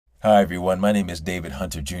Hi, everyone. My name is David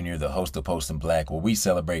Hunter Jr., the host of Post in Black, where we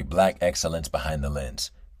celebrate Black excellence behind the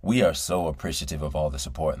lens. We are so appreciative of all the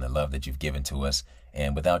support and the love that you've given to us,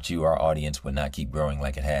 and without you, our audience would not keep growing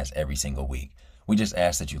like it has every single week. We just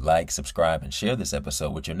ask that you like, subscribe, and share this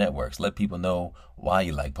episode with your networks. Let people know why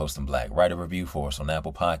you like Post in Black. Write a review for us on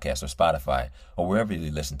Apple Podcasts or Spotify or wherever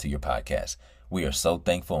you listen to your podcast. We are so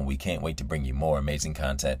thankful, and we can't wait to bring you more amazing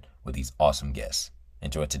content with these awesome guests.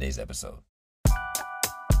 Enjoy today's episode.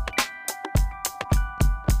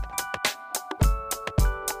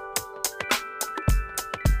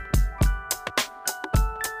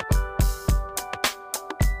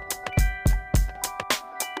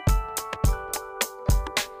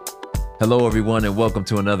 Hello, everyone, and welcome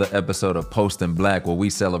to another episode of Post in Black, where we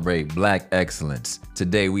celebrate Black excellence.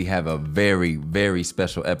 Today, we have a very, very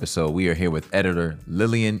special episode. We are here with editor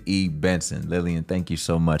Lillian E. Benson. Lillian, thank you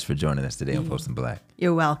so much for joining us today on Post in Black.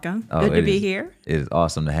 You're welcome. Good to be here. It is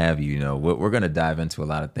awesome to have you. You know, we're going to dive into a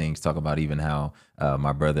lot of things, talk about even how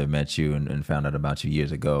my brother met you and found out about you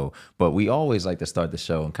years ago. But we always like to start the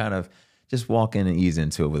show and kind of just walk in and ease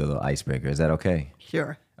into it with a little icebreaker. Is that okay?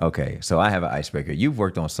 Sure. Okay, so I have an icebreaker. You've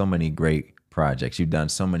worked on so many great projects. You've done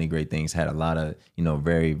so many great things, had a lot of,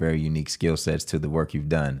 very, very unique skill sets to the work you've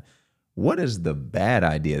done. What is the bad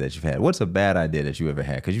idea that you've had? What's a bad idea that you ever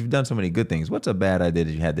had? Because you've done so many good things. What's a bad idea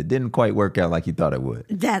that you had that didn't quite work out like you thought it would?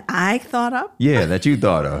 That I thought of? Yeah, that you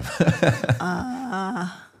thought of. I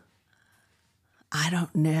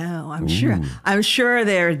don't know. I'm sure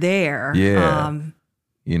they're there. Yeah.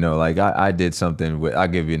 I did something with, I'll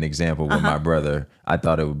give you an example with my brother. I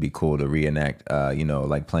thought it would be cool to reenact,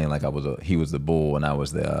 like playing like he was the bull and I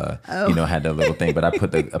was the, had that little thing. But I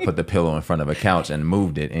put the pillow in front of a couch and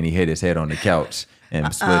moved it, and he hit his head on the couch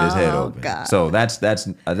and split his head open. God. So that's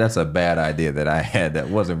a bad idea that I had that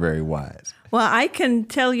wasn't very wise. Well, I can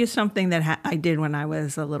tell you something that I did when I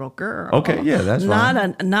was a little girl. Okay, yeah, that's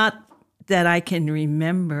fine. Not that I can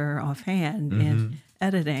remember offhand in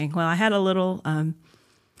editing. Well, I had a little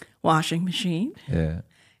washing machine. Yeah.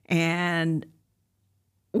 And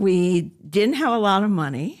we didn't have a lot of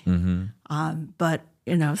money, but,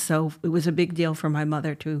 so it was a big deal for my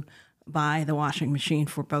mother to buy the washing machine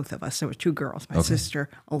for both of us. There were two girls, my sister,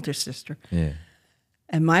 older sister. Yeah.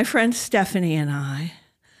 And my friend Stephanie and I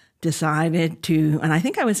decided to, and I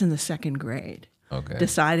think I was in the second grade,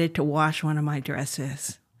 decided to wash one of my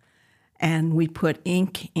dresses. And we put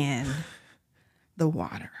ink in the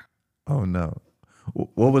water. Oh, no.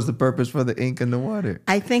 What was the purpose for the ink in the water?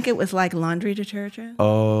 I think it was like laundry detergent.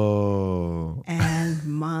 Oh. And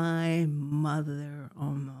my mother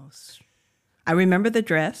almost. I remember the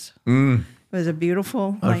dress. It was a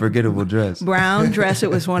beautiful, unforgettable dress. Brown dress.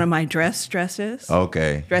 It was one of my dresses.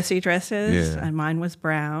 Okay. Dressy dresses. Yeah. And mine was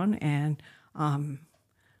brown and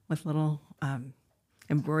with little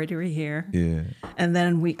embroidery here. Yeah. And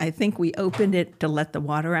then I think we opened it to let the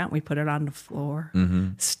water out. We put it on the floor.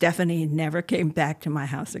 Stephanie never came back to my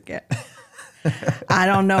house again. I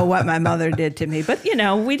don't know what my mother did to me, but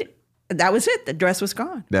that was it. The dress was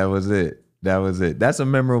gone. That was it. That's a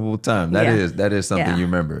memorable time. That is something you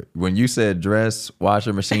remember. When you said dress,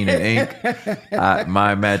 washer machine, and ink,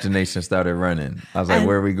 my imagination started running. I was like,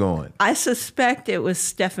 where are we going? I suspect it was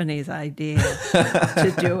Stephanie's idea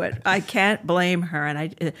to do it. I can't blame her.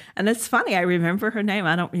 And it's funny, I remember her name.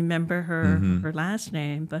 I don't remember her last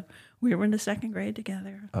name, but we were in the second grade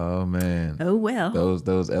together. Oh, man. Oh, well.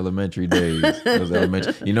 Those elementary days.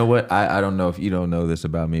 You know what? I don't know if you don't know this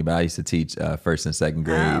about me, but I used to teach first and second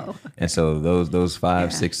grade. Oh. And so those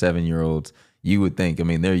 5, 6, 7-year-olds, you would think,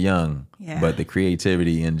 they're young, but the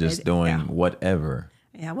creativity and just doing whatever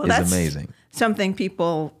is amazing. Something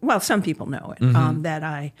some people know it, that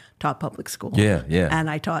I taught public school. Yeah. And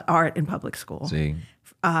I taught art in public school. See?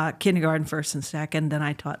 Kindergarten, first and second. Then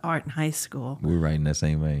I taught art in high school. We're right in that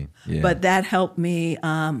same vein. Yeah. But that helped me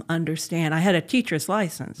understand. I had a teacher's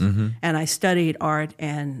license, and I studied art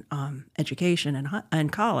and education in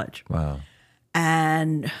college. Wow.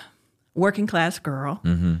 And working class girl,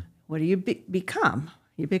 what do you become?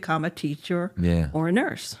 You become a teacher or a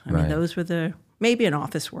nurse. I mean, those were maybe an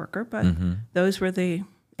office worker, but those were the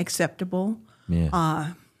acceptable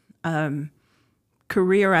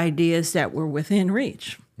career ideas that were within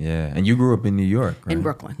reach. Yeah, and you grew up in New York, right? In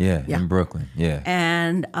Brooklyn. Yeah, in Brooklyn. Yeah.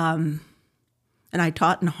 And I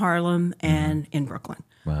taught in Harlem and in Brooklyn.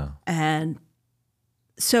 Wow. And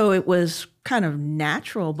so it was kind of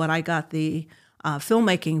natural, but I got the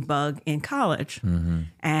filmmaking bug in college.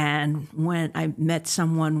 And when I met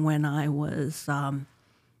someone when I was,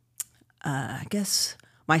 I guess,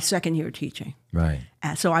 my second year teaching. Right.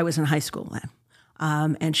 So I was in high school then.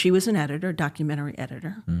 And she was an editor, documentary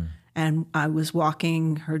editor. and I was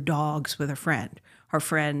walking her dogs with a friend. Her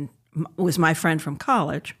friend was my friend from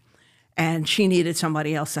college, and she needed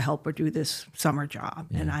somebody else to help her do this summer job,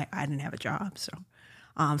 and I didn't have a job, so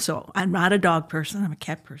I'm not a dog person. I'm a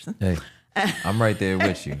cat person. Hey, I'm right there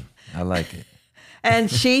with you. I like it.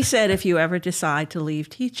 And she said, if you ever decide to leave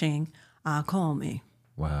teaching, call me.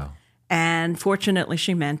 Wow. And fortunately,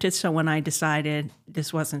 she meant it. So when I decided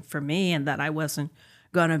this wasn't for me and that I wasn't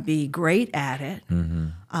going to be great at it,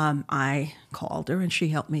 I called her and she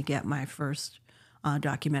helped me get my first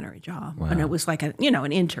documentary job. Wow. And it was like an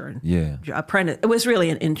intern. Yeah. Apprentice. It was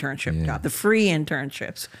really an internship job, the free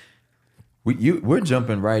internships. We're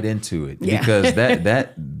jumping right into it because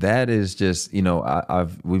that is just,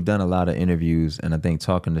 we've done a lot of interviews, and I think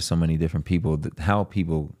talking to so many different people, how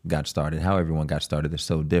people got started, how everyone got started is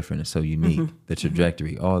so different. It's so unique. The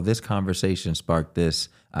trajectory. Oh, this conversation sparked this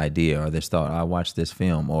idea or this thought. I watched this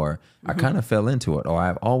film, or I kind of fell into it, or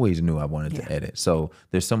I always knew I wanted to edit. So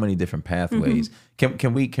there's so many different pathways.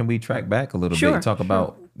 Can we track back a little bit? Talk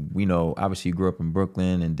about, obviously you grew up in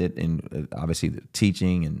Brooklyn and did obviously the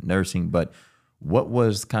teaching and nursing, but what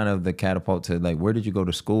was kind of the catapult to, like, where did you go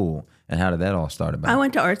to school and how did that all start about? I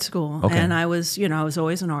went to art school and I was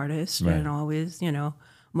always an artist and always,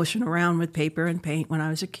 mushing around with paper and paint when I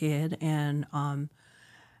was a kid. And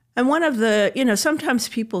one of the, sometimes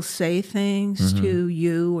people say things to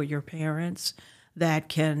you or your parents that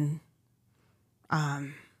can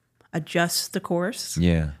adjust the course.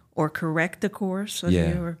 Yeah. Or correct the course of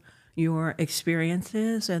your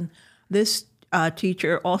experiences. And this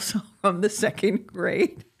teacher also from the second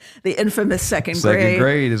grade, the infamous second grade. Second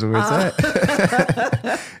grade is where it's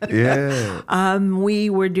at. Yeah. We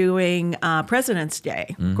were doing President's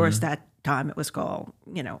Day. Of course, that time it was called,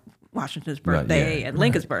 Washington's birthday and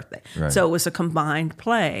Lincoln's birthday. Right. So it was a combined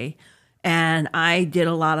play. And I did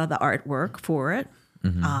a lot of the artwork for it.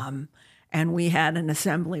 And we had an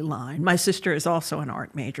assembly line. My sister is also an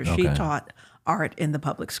art major. She taught art in the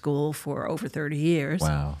public school for over 30 years.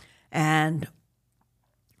 Wow. And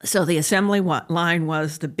so the assembly line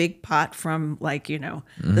was the big pot from,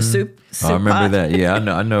 the soup I remember pot. that. Yeah,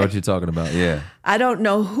 I know what you're talking about. Yeah. I don't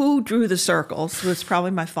know who drew the circles. It was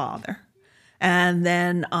probably my father. And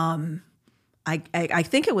then I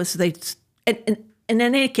think it was in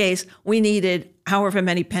any case, we needed however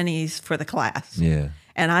many pennies for the class. Yeah.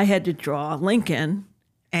 And I had to draw Lincoln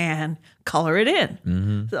and color it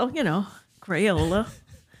in. So, Crayola,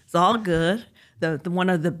 it's all good. The one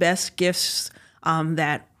of the best gifts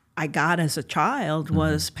that I got as a child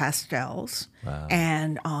was pastels. Wow.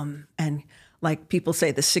 And like people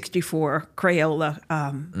say, the 64 Crayola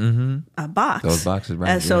box. Those boxes, right?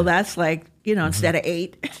 And so that's like, instead of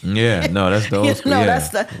 8. Yeah, no, that's the old school. That's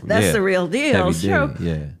the real deal.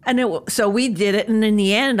 So we did it, and in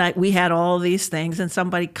the end, we had all these things, and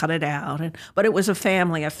somebody cut it out. But it was a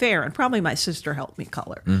family affair, and probably my sister helped me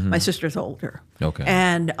color. My sister's older. Okay.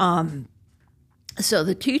 And so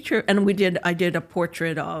the teacher, and I did a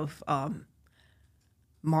portrait of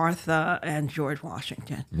Martha and George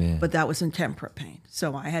Washington, but that was in tempera paint.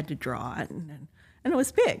 So I had to draw it, and it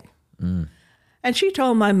was big. And she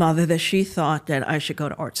told my mother that she thought that I should go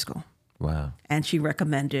to art school. Wow. And she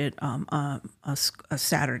recommended a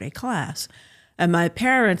Saturday class. And my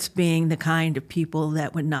parents, being the kind of people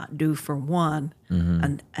that would not do for one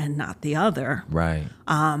and not the other, right?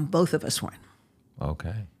 Both of us went.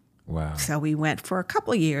 Okay. Wow. So we went for a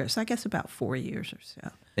couple of years, I guess about 4 years or so.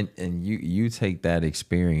 And you take that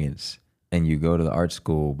experience and you go to the art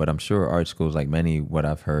school, but I'm sure art schools, like many, what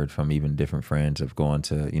I've heard from even different friends of going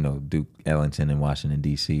to, Duke Ellington in Washington,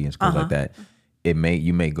 D.C. and schools like that,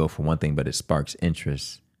 you may go for one thing, but it sparks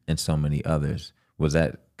interest in so many others. Was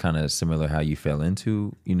that kind of similar how you fell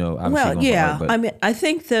into, obviously art, I mean, I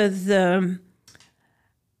think I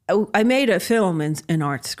made a film in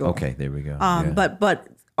art school. Okay, there we go. But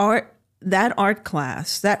that art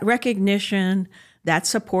class, that recognition, that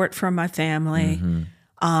support from my family,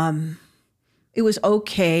 it was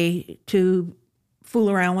okay to fool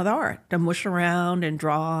around with art, to mush around and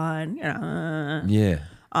draw, and they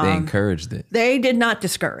encouraged it. They did not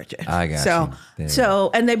discourage it. I got you. So,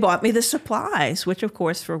 and they bought me the supplies, which of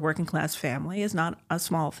course for a working class family is not a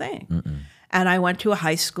small thing. And I went to a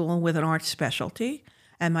high school with an art specialty.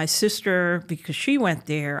 And my sister, because she went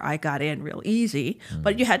there, I got in real easy.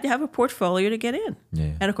 But you had to have a portfolio to get in.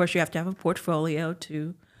 Yeah. And of course, you have to have a portfolio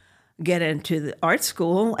to get into the art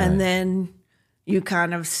school. And then you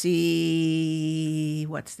kind of see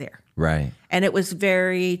what's there. Right. And it was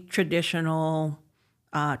very traditional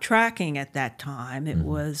tracking at that time. It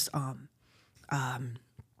was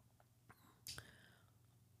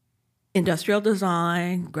industrial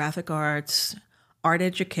design, graphic arts, art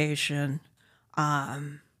education,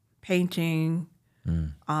 painting.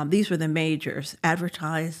 These were the majors.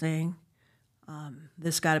 Advertising.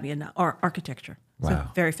 There's got to be architecture. It's Wow.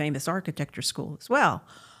 a very famous architecture school as well.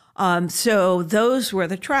 So those were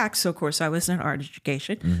the tracks. So of course I was in art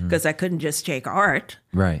education because I couldn't just take art,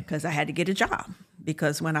 Right. because I had to get a job.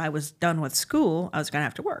 Because when I was done with school, I was going to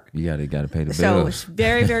have to work. You got to pay the bills. So it was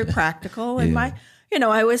very, very practical. And Yeah.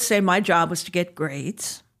 I always say my job was to get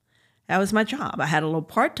grades. That was my job. I had a little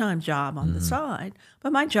part-time job on the side,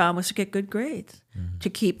 but my job was to get good grades, to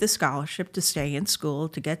keep the scholarship, to stay in school,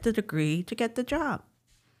 to get the degree, to get the job,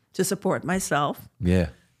 to support myself. Yeah.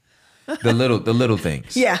 The little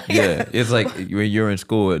things. Yeah. It's like when you're in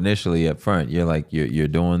school initially up front, you're like you're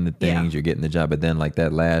doing the things, Yeah. you're getting the job, but then like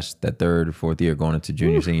that third or fourth year going into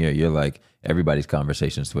junior senior year, you're like everybody's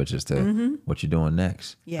conversation switches to what you're doing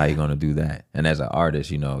next. Yeah. How you going to do that? And as an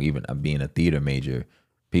artist, even being a theater major,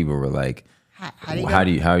 people were like, how are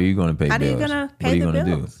you going to pay bills? How are you gonna pay what are you the going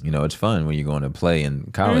to do? bills? It's fun when you're going to play in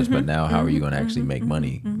college, but now how are you going to actually make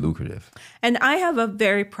money lucrative? And I have a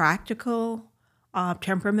very practical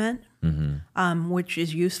temperament, which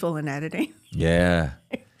is useful in editing. Yeah.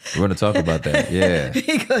 We're going to talk about that. Yeah.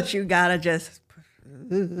 Because you got to just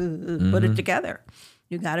put it together.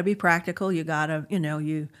 You got to be practical. You got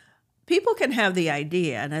to, people can have the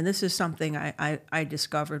idea. And this is something I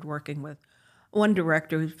discovered working with one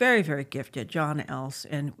director who's very, very gifted, John Else.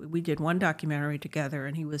 And we did one documentary together,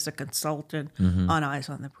 and he was a consultant on Eyes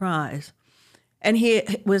on the Prize. And he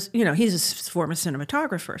was, he's a former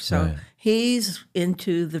cinematographer. So Right. he's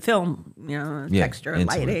into the film, texture, into it,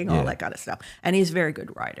 lighting, yeah. all that kind of stuff. And he's a very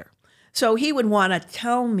good writer. So he would want to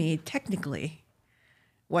tell me technically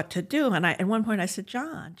what to do. And at one point I said,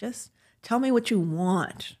 John, just tell me what you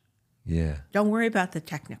want. Yeah. Don't worry about the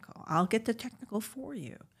technical. I'll get the technical for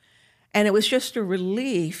you. And it was just a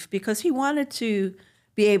relief because he wanted to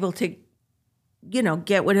be able to,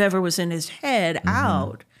 get whatever was in his head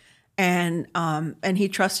out. And he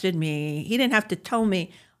trusted me. He didn't have to tell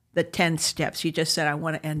me the 10 steps. He just said, I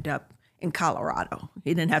want to end up in Colorado.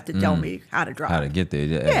 He didn't have to tell me how to drive. How to get there.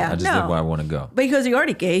 Yeah, I just no. did where I want to go. Because he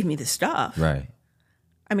already gave me the stuff. Right.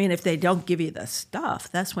 I mean, if they don't give you the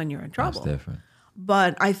stuff, that's when you're in That's trouble. different.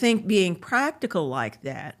 But I think being practical like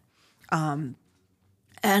that,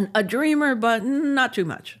 and a dreamer, but not too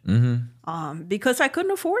much, because I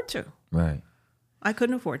couldn't afford to. Right. I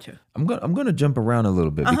couldn't afford to. I'm gonna jump around a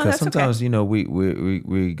little bit because that's sometimes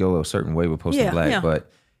we go a certain way with Posting Yeah, Black, yeah.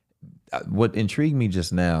 but what intrigued me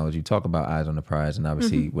just now is you talk about Eyes on the Prize, and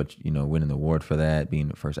obviously what winning the award for that, being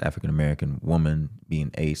the first African American woman,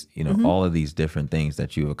 being ace, all of these different things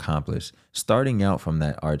that you accomplished, starting out from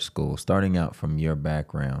that art school, starting out from your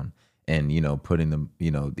background, and putting them,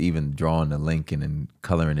 even drawing the Lincoln and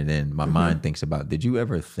coloring it in. My mind thinks about, did you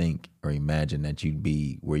ever think or imagine that you'd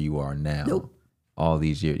be where you are now? Nope. All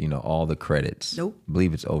these years, all the credits. Nope. I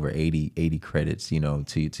believe it's over 80 credits,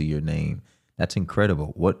 to your name. That's incredible.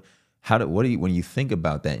 What do you, when you think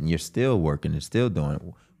about that and you're still working and still doing it,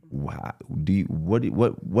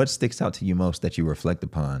 what sticks out to you most that you reflect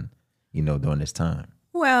upon, during this time?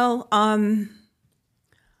 Well,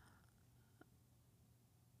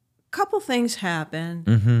 couple things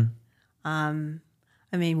happened. I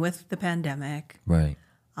mean, with the pandemic, Right.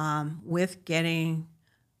 with getting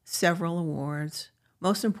several awards,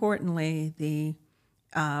 most importantly, the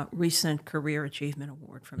recent Career Achievement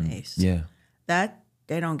Award from ACE. Yeah. That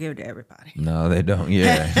they don't give to everybody. No, they don't.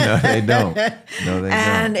 Yeah. No, they don't. No, they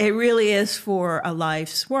And don't. it really is for a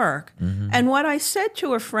life's work. And what I said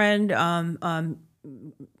to a friend,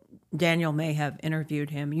 Daniel may have interviewed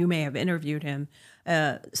him. You may have interviewed him,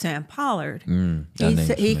 Sam Pollard.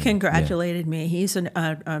 He congratulated me. He's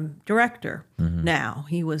a director now.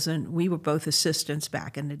 We were both assistants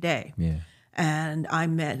back in the day. Yeah. And I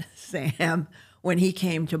met Sam when he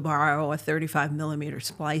came to borrow a 35 millimeter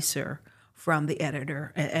splicer from the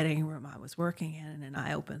editing room I was working in. And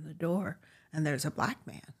I opened the door, and there's a black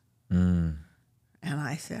man. And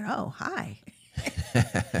I said, "Oh, hi."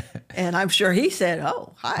 And I'm sure he said,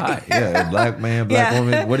 "Oh, hi." Hi. Yeah, black man, black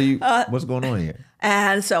woman. What's going on here?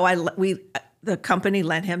 And so the company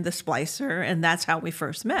lent him the splicer, and that's how we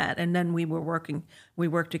first met. And then we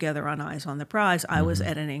worked together on Eyes on the Prize. I was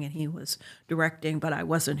editing and he was directing, but I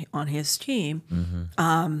wasn't on his team.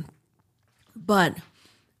 But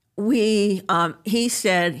he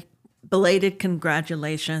said, "Belated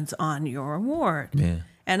congratulations on your award." Yeah.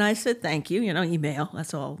 And I said, "Thank you." Email,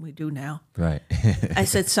 that's all we do now. Right. I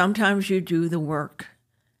said, "Sometimes you do the work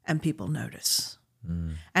and people notice."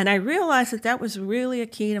 And I realized that was really a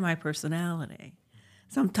key to my personality.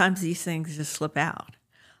 Sometimes these things just slip out.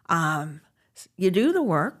 You do the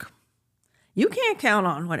work, You can't count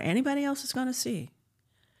on what anybody else is going to see.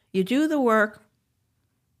 You do the work,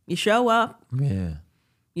 you show up, Yeah.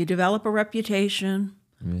 you develop a reputation,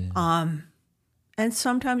 Yeah. and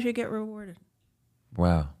sometimes you get rewarded.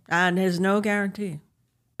 Wow. And there's no guarantee.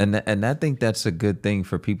 And I think that's a good thing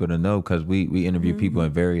for people to know, because we interview people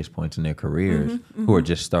at various points in their careers who are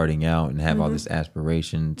just starting out and have all this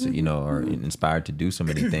aspiration to, you know, or inspired to do so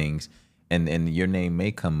many things. And your name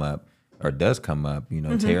may come up, or does come up, you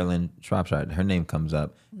know, Tara Lynn Shropshire, her name comes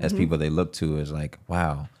up as people they look to as like,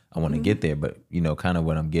 wow, I want to get there. But, you know, kind of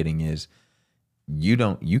what I'm getting is you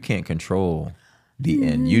can't control the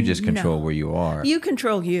end. You just control where you are. You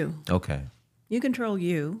control you. Okay. You control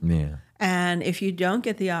you. Yeah. And if you don't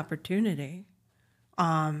get the opportunity,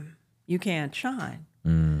 you can't shine.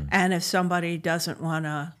 And if somebody doesn't want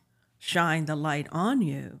to shine the light on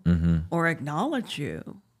you or acknowledge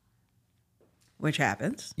you, which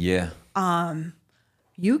happens, Yeah.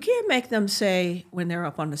 you can't make them say when they're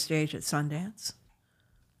up on the stage at Sundance,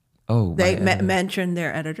 Oh, they my mention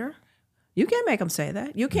their editor. You can't make them say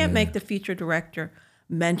that. You can't make the feature director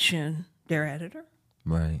mention their editor.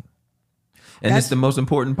 right. And it's the most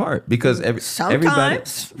important part, because everybody,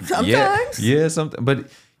 Sometimes. yeah, something. But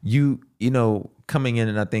you know, coming in,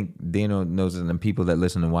 and I think Dano knows it, and people that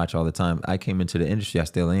listen and watch all the time. I came into the industry. I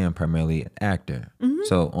still am primarily an actor,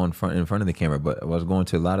 so in front of the camera. But I was going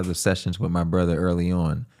to a lot of the sessions with my brother early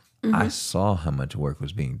on. I saw how much work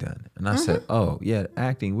was being done, and I said, "Oh yeah,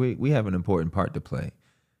 acting. We have an important part to play,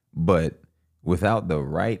 but without the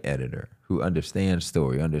right editor who understands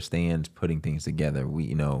story, understands putting things together."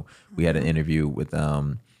 We had an interview with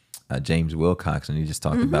James Wilcox, and he just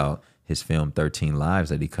talked about his film 13 Lives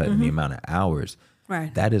that he cut in the amount of hours.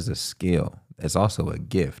 Right. That is a skill. It's also a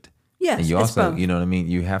gift. Yes, and you it's also, both. you know what I mean?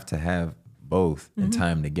 You have to have both and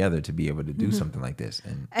time together to be able to do something like this.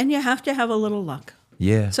 And you have to have a little luck.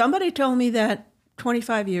 Yeah. Somebody told me that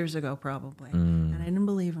 25 years ago, probably, and I didn't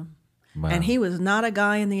believe him. Wow. And he was not a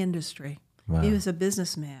guy in the industry. Wow. He was a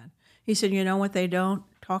businessman. He said, you know what they don't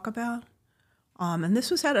talk about? And this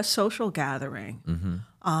was at a social gathering.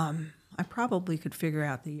 I probably could figure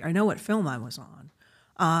out I know what film I was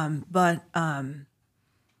on. But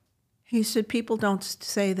he said, people don't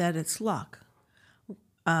say that it's luck,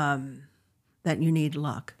 that you need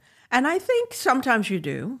luck. And I think sometimes you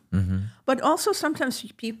do, but also sometimes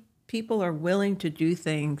people are willing to do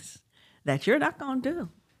things that you're not going to do.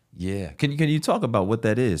 Yeah. Can you talk about what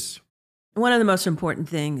that is? One of the most important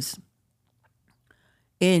things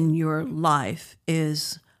in your life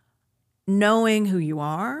is knowing who you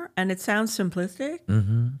are, and it sounds simplistic.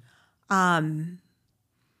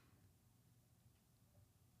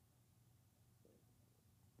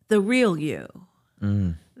 The real you,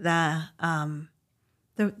 the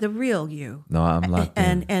real you. No, I'm locked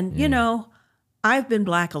in. And you know, I've been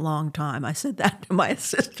black a long time. I said that to my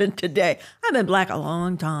assistant today. I've been black a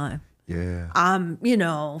long time. Yeah. I'm,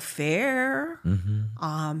 fair.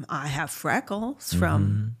 I have freckles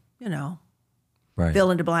from, Right.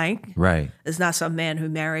 fill in the blank. Right. It's not some man who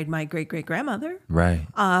married my great-great-grandmother. Right.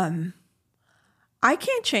 I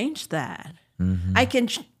can't change that. I can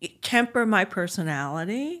temper my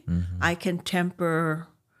personality. I can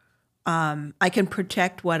I can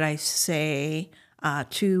protect what I say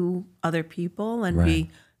to other people and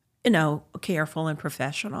be, careful and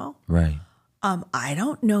professional. Right. I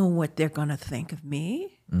don't know what they're going to think of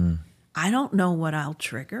me. I don't know what I'll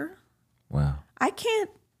trigger. Wow. I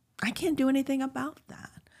can't do anything about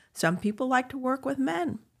that. Some people like to work with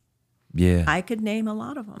men. Yeah. I could name a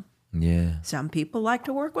lot of them. Yeah. Some people like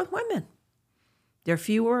to work with women. There are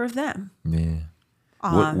fewer of them. Yeah.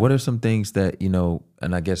 What are some things that,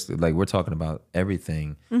 and I guess like we're talking about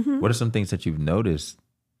everything. What are some things that you've noticed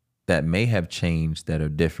that may have changed that are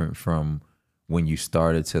different from when you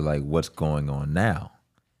started to like what's going on now,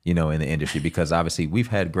 in the industry? Because obviously we've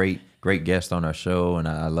had great guests on our show, and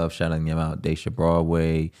I love shouting them out. Daisha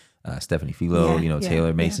Broadway, Stephanie Philo,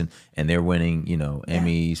 Taylor Mason, and they're winning,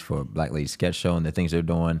 Emmys for Black Lady Sketch Show and the things they're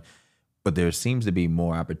doing. But there seems to be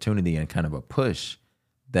more opportunity and kind of a push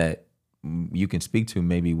that you can speak to.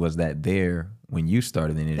 Maybe was that there when you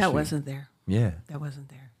started in the industry? That wasn't there. Yeah. That wasn't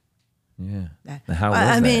there. Yeah. How was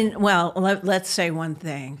that? I mean, well, let's say one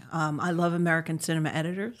thing. I love American Cinema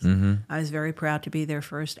Editors. I was very proud to be their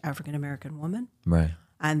first African-American woman. Right.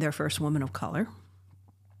 And their first woman of color.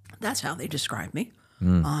 That's how they describe me.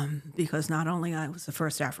 Because not only I was the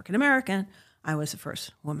first African-American, I was the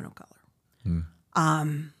first woman of color.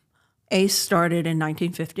 ACE started in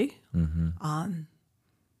 1950.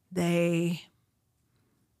 They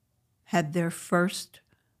had their first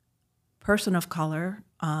person of color,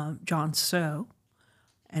 John Soe,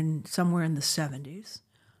 and somewhere in the 70s.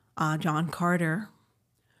 John Carter,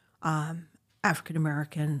 African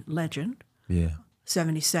American legend, Yeah.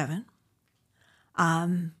 77.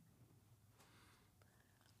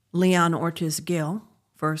 Leon Ortiz Gill,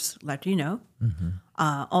 first Latino,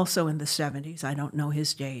 also in the 70s. I don't know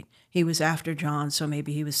his date. He was after John, so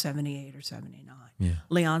maybe he was 78 or 79. Yeah.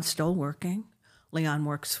 Leon's still working. Leon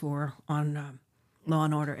works on Law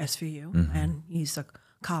and Order SVU, and he's a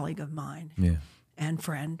colleague of mine Yeah. and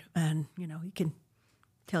friend. And, he can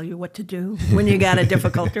tell you what to do when you got a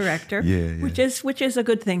difficult director, Yeah. which is a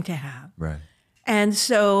good thing to have. Right. And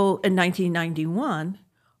so in 1991,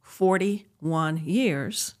 41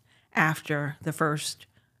 years after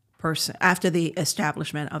after the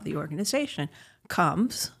establishment of the organization,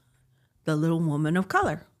 comes the Little Woman of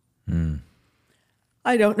Color.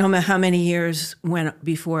 I don't know how many years went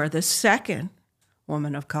before the second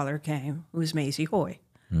woman of color came, who was Maisie Hoy.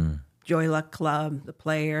 Joy Luck Club, The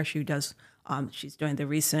Player. She does. She's doing the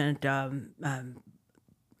recent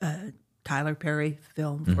Tyler Perry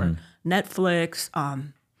film for Netflix.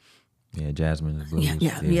 Yeah, Jasmine the Blues.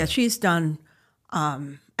 Yeah. She's done,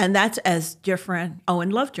 and that's as different. Oh,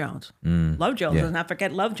 and Love Jones. Love Jones. Yeah. Let's not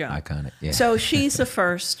forget Love Jones. Iconic. Yeah. So she's the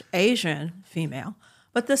first Asian female,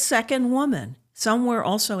 but the second woman, somewhere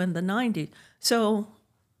also in the 90s. So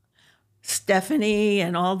Stephanie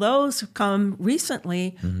and all those come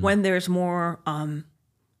recently when there's more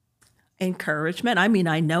encouragement. I mean,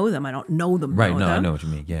 I know them. I don't know them. Right. know No, I them. know what you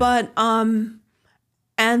mean. Yeah. But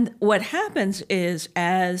and what happens is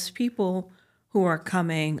as people who are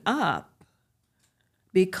coming up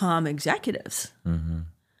become executives,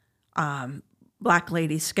 Black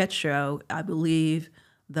Lady Sketch Show, I believe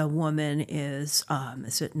the woman is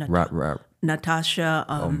it Natasha?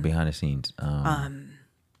 Behind the scenes.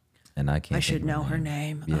 And I can't. I should know her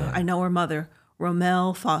name. Yeah. I know her mother,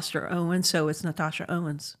 Romel Foster Owens, so it's Natasha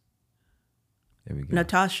Owens. There we go.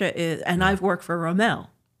 Natasha is, and I've worked for Romel.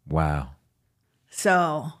 Wow.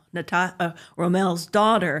 So Romel's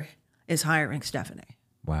daughter is hiring Stephanie.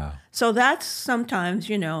 Wow. So that's sometimes,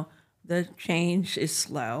 the change is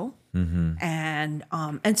slow, and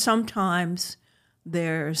sometimes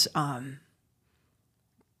there's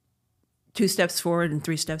 2 steps forward and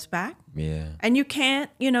 3 steps back, Yeah. and you can't,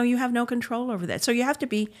 you have no control over that. So you have to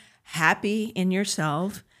be happy in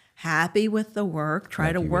yourself, happy with the work, try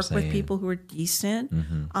Like to you were work with saying. people who are decent.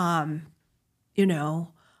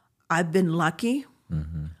 I've been lucky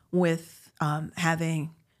with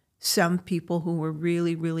having some people who were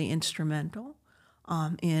really, really instrumental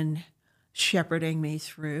in shepherding me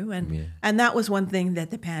through. And that was one thing that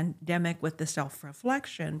the pandemic with the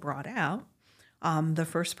self-reflection brought out. The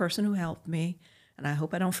first person who helped me, and I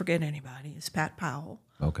hope I don't forget anybody, is Pat Powell,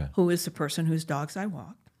 Okay. who is the person whose dogs I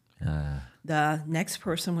walked. The next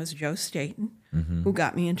person was Joe Staten, who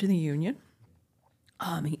got me into the union,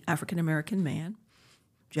 African-American man.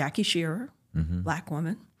 Jackie Shearer, Black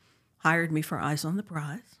woman, hired me for Eyes on the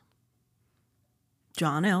Prize.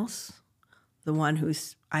 John Else, the one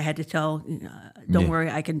I had to tell, don't worry,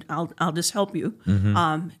 I'll just help you.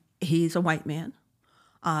 He's a white man.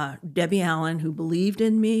 Debbie Allen, who believed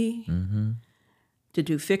in me to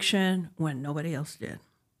do fiction when nobody else did.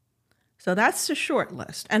 So that's the short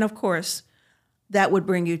list. And of course, that would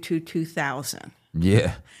bring you to 2000.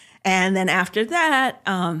 Yeah. And then after that,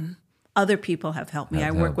 other people have helped me.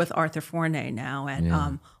 I work helped. with Arthur Forney now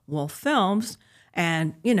at Wolf Films.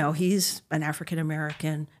 And, he's an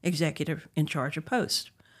African-American executive in charge of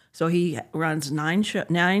Post. So he runs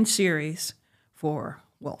 9 series for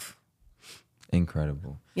Wolf.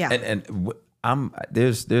 Incredible. Yeah. And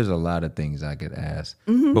there's a lot of things I could ask,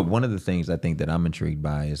 but one of the things I think that I'm intrigued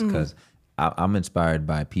by is because I'm inspired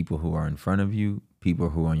by people who are in front of you, people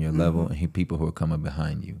who are on your level, and people who are coming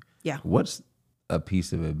behind you. Yeah. What's a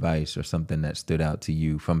piece of advice or something that stood out to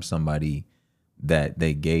you from somebody that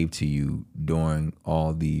they gave to you during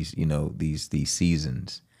all these, these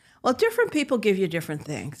seasons? Well, different people give you different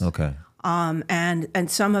things. Okay. And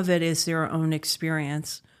some of it is their own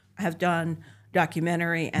experience. I have done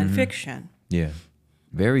documentary and fiction. Yeah.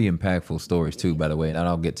 Very impactful stories too, by the way. And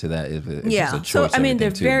I'll get to that if it's a choice. So I mean, and they're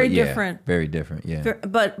everything, too, very but yeah, different. Very different, yeah.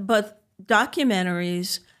 But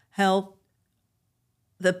documentaries help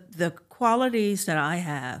the qualities that I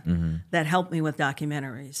have that help me with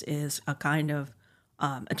documentaries is a kind of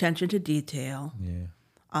attention to detail,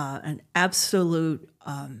 an absolute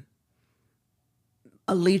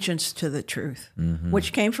allegiance to the truth,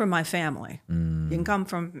 which came from my family. Didn't come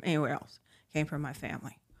from anywhere else. Came from my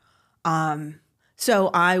family.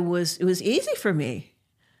 So it was easy for me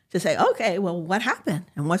to say, okay, well, what happened?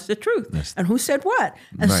 And what's the truth? And who said what?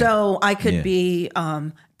 And Right. so I could Yeah. be,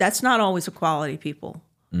 that's not always a quality people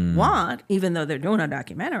want, even though they're doing a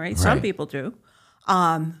documentary. Some Right. people do.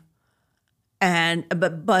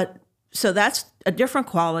 But so that's a different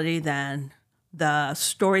quality than the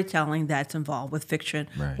storytelling that's involved with fiction,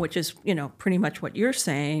 Right. which is, pretty much what you're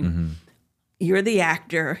saying. You're the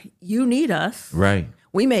actor. You need us. Right.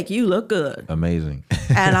 We make you look good. Amazing.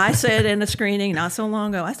 And I said in a screening not so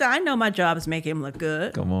long ago, I said, I know my job is making him look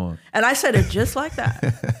good. Come on. And I said it just like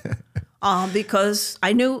that. Because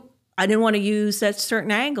I knew I didn't want to use that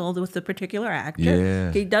certain angle with the particular actor.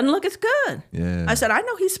 Yeah. He doesn't look as good. Yeah. I said, I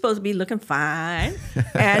know he's supposed to be looking fine.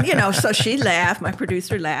 And, so she laughed. My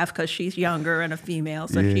producer laughed because she's younger and a female.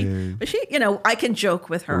 So she, I can joke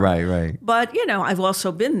with her. Right, right. But, I've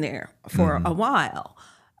also been there for a while.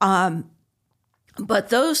 But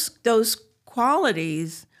those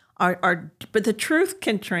qualities are, but the truth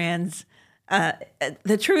can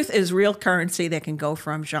the truth is real currency that can go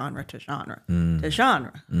from genre to genre to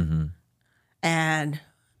genre. And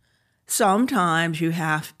sometimes you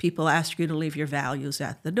have people ask you to leave your values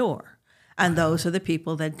at the door. And those are the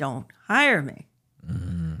people that don't hire me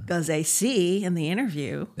because they see in the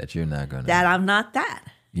interview That you're not going to. that I'm not that.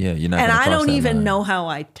 Yeah, you're not And gonna I cross don't that even line. know how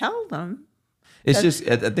I tell them. It's just,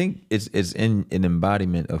 I think it's in an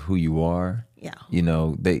embodiment of who you are. Yeah.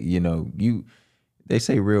 They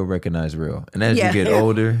say real recognize real. And as Yeah. you get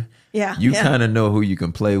older, Yeah, you yeah. kind of know who you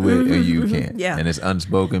can play with and you can't. Yeah. And it's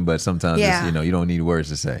unspoken, but sometimes Yeah. it's, you don't need words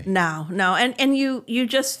to say. No. And you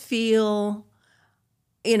just feel,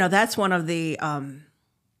 that's one of the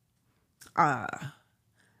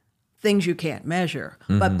things you can't measure.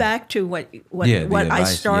 But back to what Yeah, the I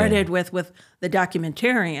advice, started with the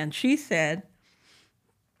documentarian, she said,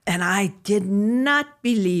 and I did not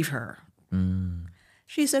believe her.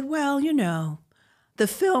 She said, well, the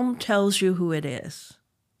film tells you who it is.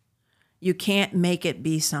 You can't make it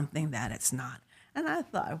be something that it's not. And I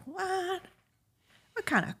thought, what? What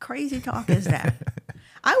kind of crazy talk is that?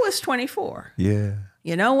 I was 24. Yeah.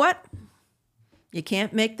 You know what? You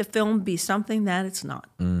can't make the film be something that it's not.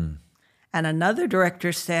 And another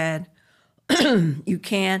director said, you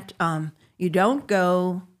can't, you don't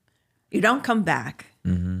come back.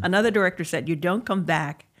 Another director said, you don't come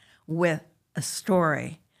back with a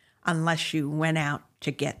story unless you went out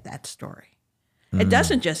to get that story. It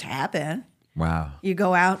doesn't just happen. Wow. You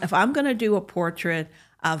go out, if I'm going to do a portrait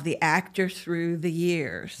of the actor through the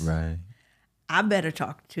years, Right. I better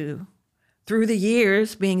talk to, through the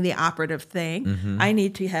years being the operative thing, I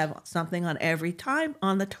need to have something on every time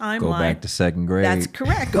on the timeline. Go back to second grade. That's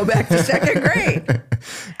correct. Go back to second grade.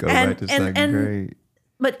 Go back to second grade.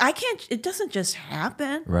 But I can't, it doesn't just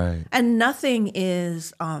happen. Right. And nothing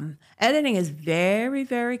is, editing is very,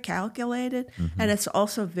 very calculated and it's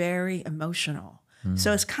also very emotional.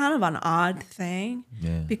 So it's kind of an odd thing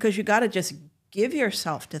because you got to just give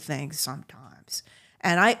yourself to things sometimes.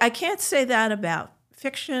 And I can't say that about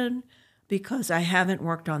fiction because I haven't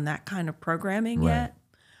worked on that kind of programming yet.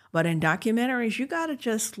 But in documentaries, you got to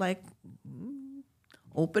just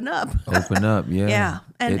open up. Open up, yeah. Yeah.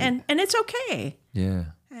 And it's okay. Yeah.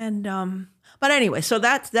 And but anyway, so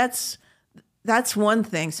that's one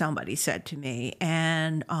thing somebody said to me,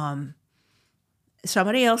 and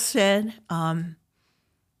somebody else said,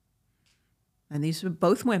 and these are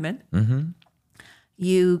both women.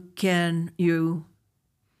 You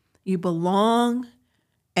belong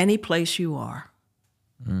any place you are,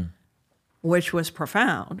 which was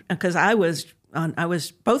profound because I was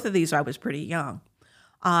both of these I was pretty young.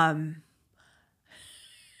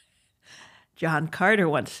 John Carter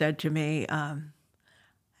once said to me,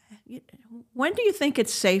 when do you think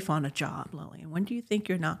it's safe on a job, Lillian? When do you think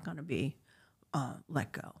you're not going to be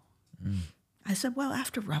let go? I said, well,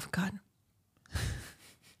 after Rough Cut.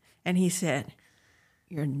 And he said,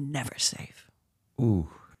 you're never safe. Ooh.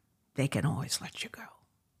 They can always let you go.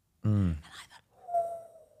 Mm. And I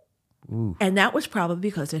thought, ooh. And that was probably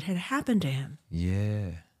because it had happened to him.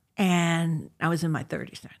 Yeah. And I was in my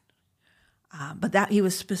 30s then. But that he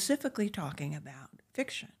was specifically talking about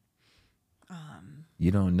fiction.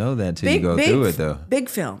 You don't know that till you go through it, though. Big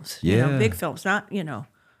films. Yeah. Big films, not, yeah.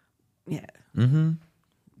 Mm-hmm.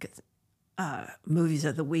 Movies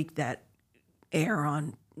of the week that air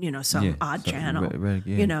on, some odd channel. Right,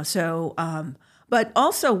 yeah. So, but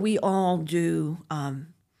also we all do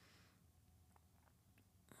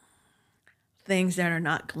things that are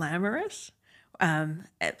not glamorous.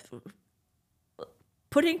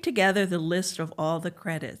 Putting together the list of all the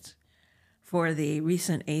credits for the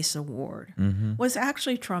recent ACE Award was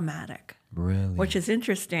actually traumatic. Really? Which is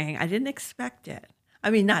interesting. I didn't expect it. I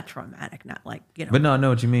mean, not traumatic, not like, But no, I know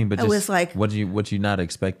what you mean. But it was like, what you not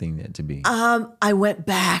expecting it to be? I went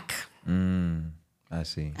back. I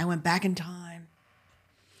see. I went back in time.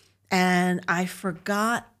 And I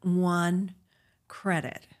forgot one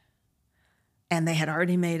credit. And they had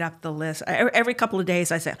already made up the list. Every couple of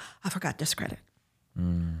days I say, I forgot this credit.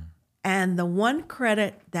 And the one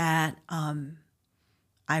credit that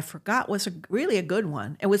I forgot was really a good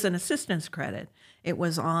one. It was an assistance credit. It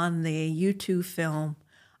was on the U2 film,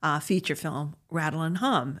 feature film, Rattle and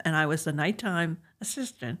Hum. And I was the nighttime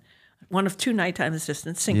assistant, one of two nighttime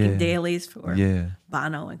assistants singing dailies for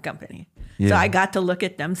Bono and company. Yeah. So I got to look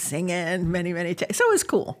at them singing many, many times. So it was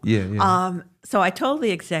cool. So I told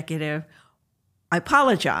the executive, I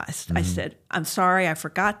apologized. I said, I'm sorry, I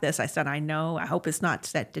forgot this. I said, I know, I hope it's not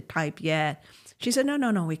set to type yet. She said,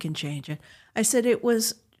 no, we can change it. I said, it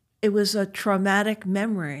was a traumatic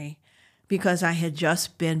memory because I had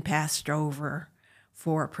just been passed over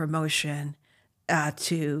for a promotion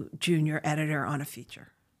to junior editor on a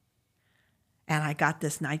feature. And I got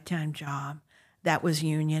this nighttime job that was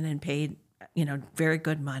union and paid, very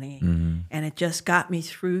good money. And it just got me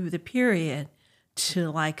through the period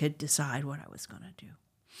till I could decide what I was going to do.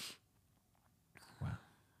 Wow.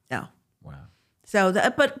 Yeah. Wow. So,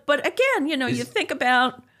 but again, you think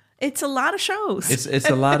about, it's a lot of shows. It's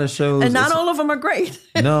a lot of shows. And not all of them are great.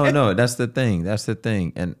 No, that's the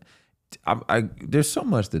thing. And I there's so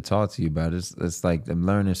much to talk to you about. It's like I'm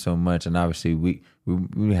learning so much, and obviously we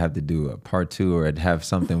have to do a part 2 or have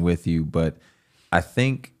something with you. But I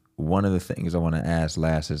think one of the things I want to ask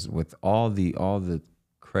last is with all the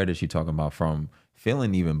credits you're talking about, from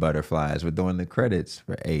feeling even butterflies with doing the credits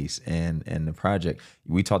for Ace and the project.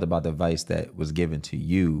 We talked about the advice that was given to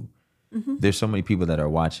you. There's so many people that are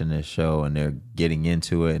watching this show and they're getting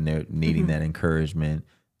into it and they're needing that encouragement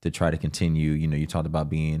to try to continue. You talked about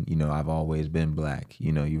being, I've always been black.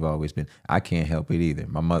 You've always been. I can't help it either.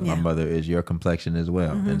 My mother is your complexion as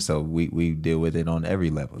well, and so we deal with it on every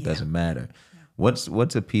level. It doesn't matter. What's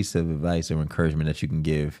a piece of advice or encouragement that you can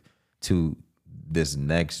give to this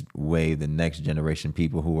next wave, the next generation,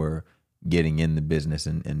 people who are getting in the business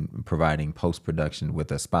and providing post-production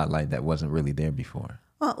with a spotlight that wasn't really there before?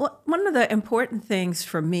 Well, one of the important things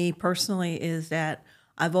for me personally is that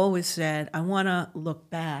I've always said, I want to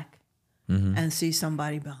look back and see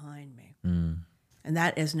somebody behind me. And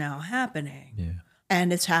that is now happening. Yeah.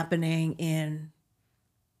 And it's happening in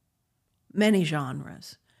many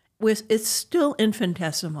genres. It's still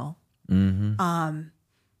infinitesimal.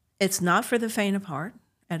 It's not for the faint of heart,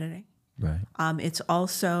 editing. Right. It's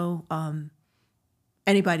also,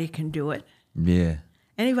 anybody can do it. Yeah.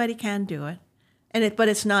 Anybody can do it. But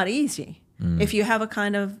it's not easy. If you have a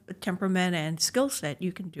kind of temperament and skill set,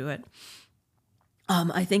 you can do it.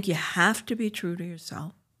 I think you have to be true to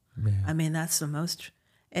yourself. Yeah. I mean, that's the most,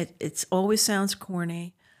 it always sounds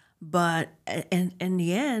corny, but in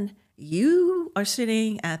the end, you are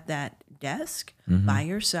sitting at that desk by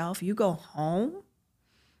yourself. You go home,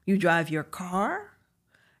 you drive your car,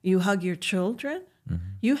 you hug your children.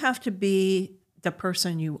 You have to be the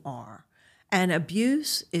person you are. And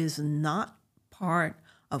abuse is not part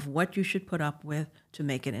of what you should put up with to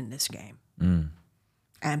make it in this game.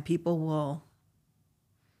 And people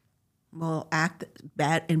will act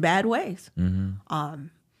in bad ways.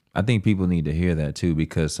 I think people need to hear that too,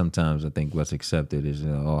 because sometimes I think what's accepted is,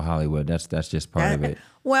 Hollywood, that's just part of it.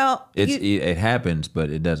 Well, it happens, but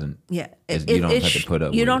it doesn't. Yeah, you don't have to put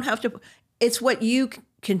up with it. You don't have to. It's what you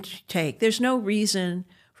can take. There's no reason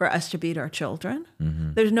for us to beat our children.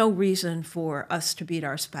 There's no reason for us to beat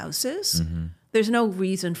our spouses. There's no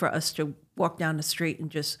reason for us to walk down the street and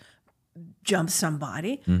just jump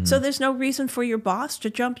somebody. So there's no reason for your boss to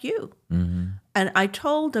jump you. And I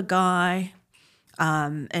told a guy,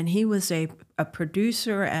 and he was a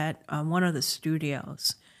producer at one of the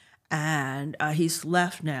studios, and he's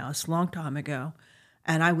left now. It's a long time ago.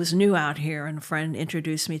 And I was new out here, and a friend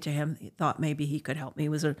introduced me to him. He thought maybe he could help me. He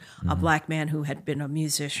was a black man who had been a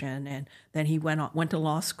musician, and then he went to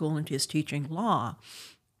law school and is teaching law.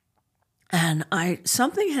 And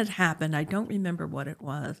something had happened. I don't remember what it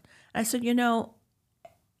was. I said,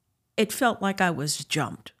 it felt like I was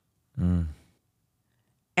jumped.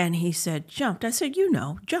 And he said, jumped. I said,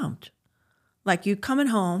 jumped. Like you coming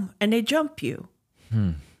home and they jump you.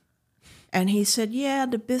 And he said, yeah,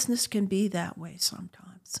 the business can be that way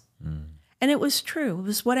sometimes. And it was true. It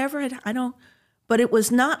was whatever but it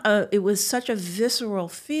was it was such a visceral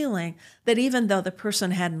feeling that even though the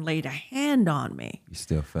person hadn't laid a hand on me, you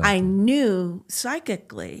still felt I knew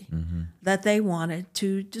psychically that they wanted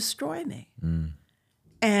to destroy me.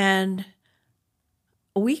 And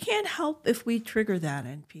we can't help if we trigger that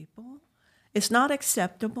in people. It's not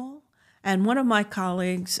acceptable. And one of my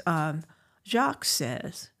colleagues, Jacques,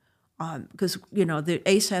 says, because the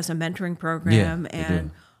ACE has a mentoring program,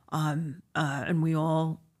 and we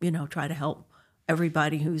all try to help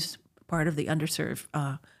everybody who's part of the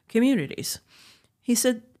underserved communities. He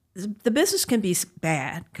said, the business can be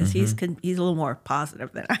bad, because he's a little more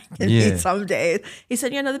positive than I can be some days. He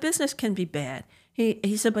said, the business can be bad.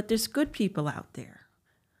 He said, but there's good people out there.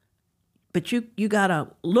 But you got to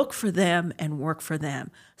look for them and work for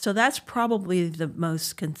them. So that's probably the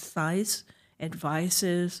most concise advice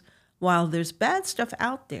is, while there's bad stuff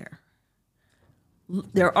out there,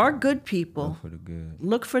 there are good people. Look for the good.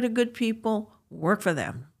 Look for the good people, work for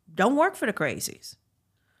them. Don't work for the crazies.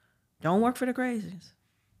 Don't work for the crazies.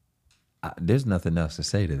 There's nothing else to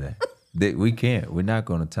say to that. We can't. We're not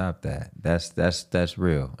going to top that. That's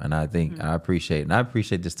real. And I think I appreciate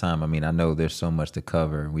this time. I mean, I know there's so much to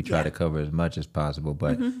cover, and we try to cover as much as possible,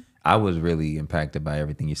 but I was really impacted by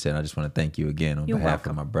everything you said. I just want to thank you again on behalf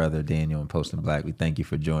of my brother Daniel and Posting Black. We thank you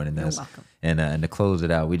for joining us. You're welcome. And to close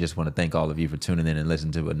it out, we just want to thank all of you for tuning in and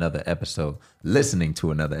listening to another episode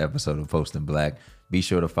of Posting Black. Be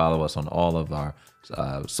sure to follow us on all of our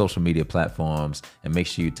social media platforms, and make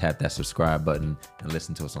sure you tap that subscribe button and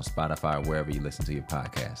listen to us on Spotify or wherever you listen to your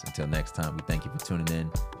podcast. Until next time, we thank you for tuning in.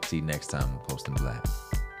 See you next time on Posting Black.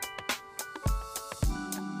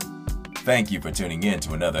 Thank you for tuning in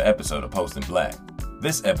to another episode of Posting Black.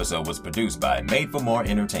 This episode was produced by Made for More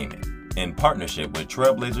Entertainment in partnership with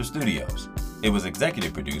Trailblazer Studios. It was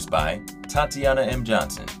executive produced by Tatiana M.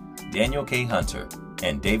 Johnson, Daniel K. Hunter,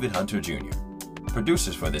 and David Hunter Jr.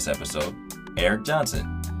 Producers for this episode, Eric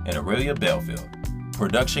Johnson and Aurelia Belfield.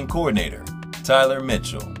 Production coordinator, Tyler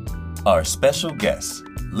Mitchell. Our special guest,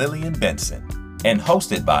 Lillian Benson. And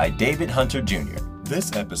hosted by David Hunter Jr.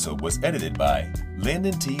 This episode was edited by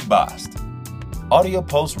Lyndon T. Bost. Audio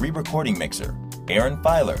post re-recording mixer, Aaron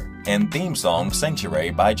Filer. And theme song, Sanctuary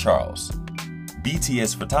by Charles.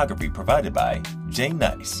 BTS photography provided by Jay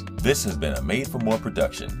Nice. This has been a Made for More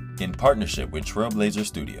production in partnership with Trailblazer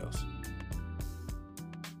Studios.